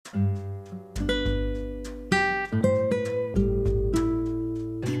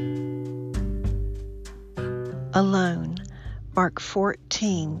alone. Mark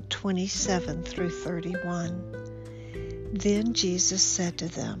 14:27 through 31. Then Jesus said to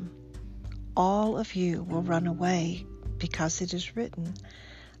them, "All of you will run away, because it is written,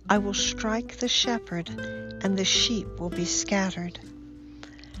 I will strike the shepherd, and the sheep will be scattered.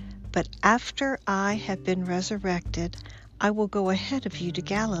 But after I have been resurrected, I will go ahead of you to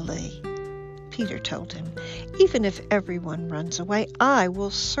Galilee." Peter told him, "Even if everyone runs away, I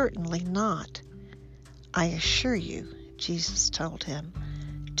will certainly not." "I assure you," Jesus told him,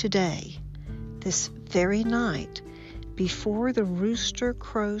 "today, this very night, before the rooster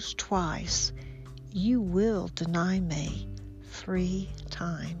crows twice, you will deny me 3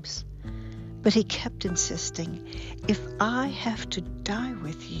 times." But he kept insisting, "If I have to die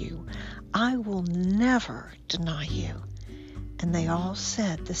with you, I will never deny you." And they all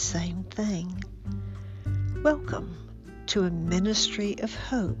said the same thing. Welcome to a Ministry of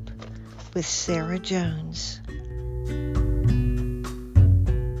Hope with Sarah Jones.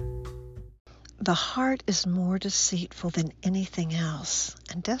 The heart is more deceitful than anything else,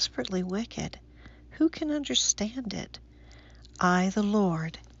 and desperately wicked. Who can understand it? I, the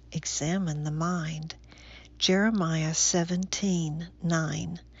Lord, examine the mind. Jeremiah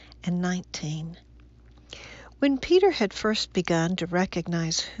 17:9 and 19. When Peter had first begun to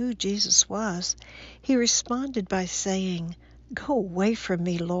recognize who Jesus was, he responded by saying, "Go away from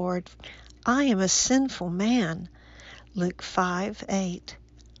me, Lord. I am a sinful man." Luke 5:8.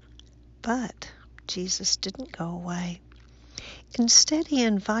 But Jesus didn't go away. Instead, he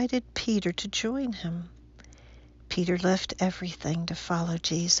invited Peter to join him. Peter left everything to follow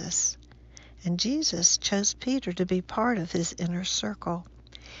Jesus, and Jesus chose Peter to be part of his inner circle.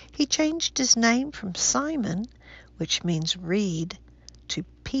 He changed his name from Simon, which means reed, to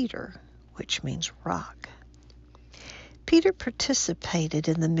Peter, which means rock. Peter participated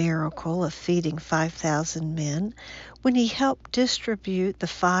in the miracle of feeding 5,000 men when he helped distribute the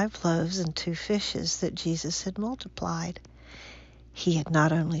 5 loaves and 2 fishes that Jesus had multiplied. He had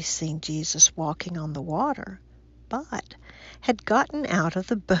not only seen Jesus walking on the water, but had gotten out of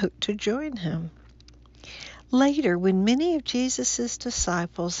the boat to join him. Later, when many of Jesus'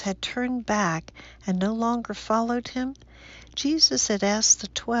 disciples had turned back and no longer followed him, Jesus had asked the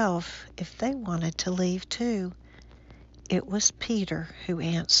 12 if they wanted to leave too. It was Peter who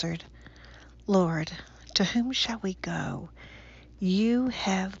answered, "Lord, to whom shall we go? You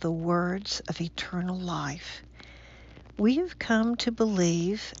have the words of eternal life. We have come to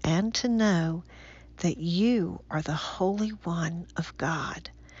believe and to know that you are the Holy One of God."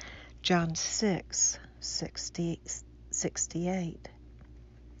 John 6:68.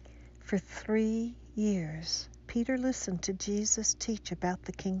 For 3 years, Peter listened to Jesus teach about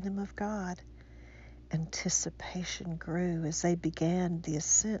the kingdom of God. Anticipation grew as they began the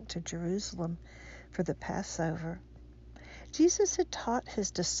ascent to Jerusalem for the Passover. Jesus had taught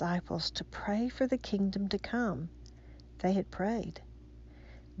his disciples to pray for the kingdom to come. They had prayed.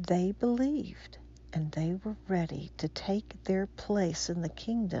 They believed, and they were ready to take their place in the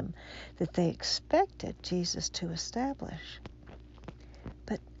kingdom that they expected Jesus to establish.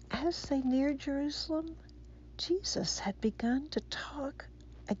 But as they neared Jerusalem, Jesus had begun to talk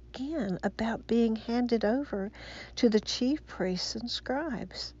again about being handed over to the chief priests and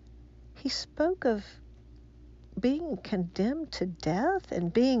scribes. He spoke of being condemned to death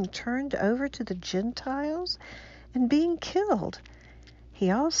and being turned over to the Gentiles and being killed.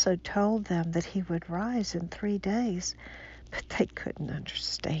 He also told them that he would rise in 3 days, but they couldn't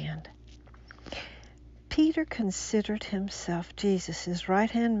understand. Peter considered himself Jesus'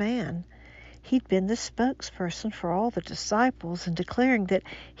 right-hand man. He'd been the spokesperson for all the disciples in declaring that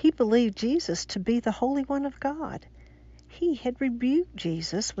he believed Jesus to be the Holy One of God. He had rebuked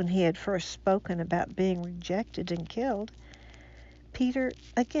Jesus when he had first spoken about being rejected and killed. Peter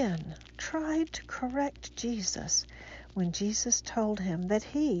again tried to correct Jesus when Jesus told him that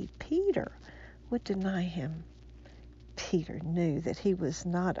he, Peter, would deny him. Peter knew that he was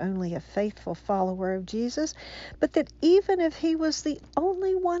not only a faithful follower of Jesus, but that even if he was the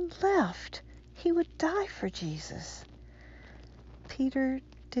only one left, he would die for Jesus. Peter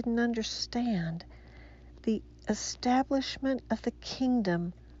didn't understand. The establishment of the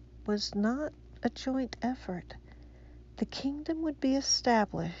kingdom was not a joint effort. The kingdom would be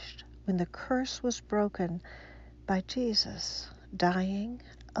established when the curse was broken by Jesus dying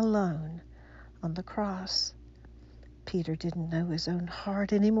alone on the cross. Peter didn't know his own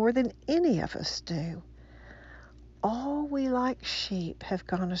heart any more than any of us do. All we like sheep have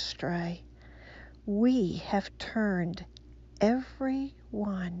gone astray. We have turned every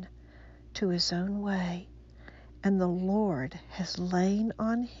one to his own way, and the Lord has laid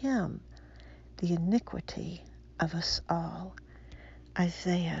on him the iniquity of us all.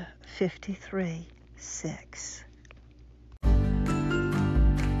 Isaiah 53:6.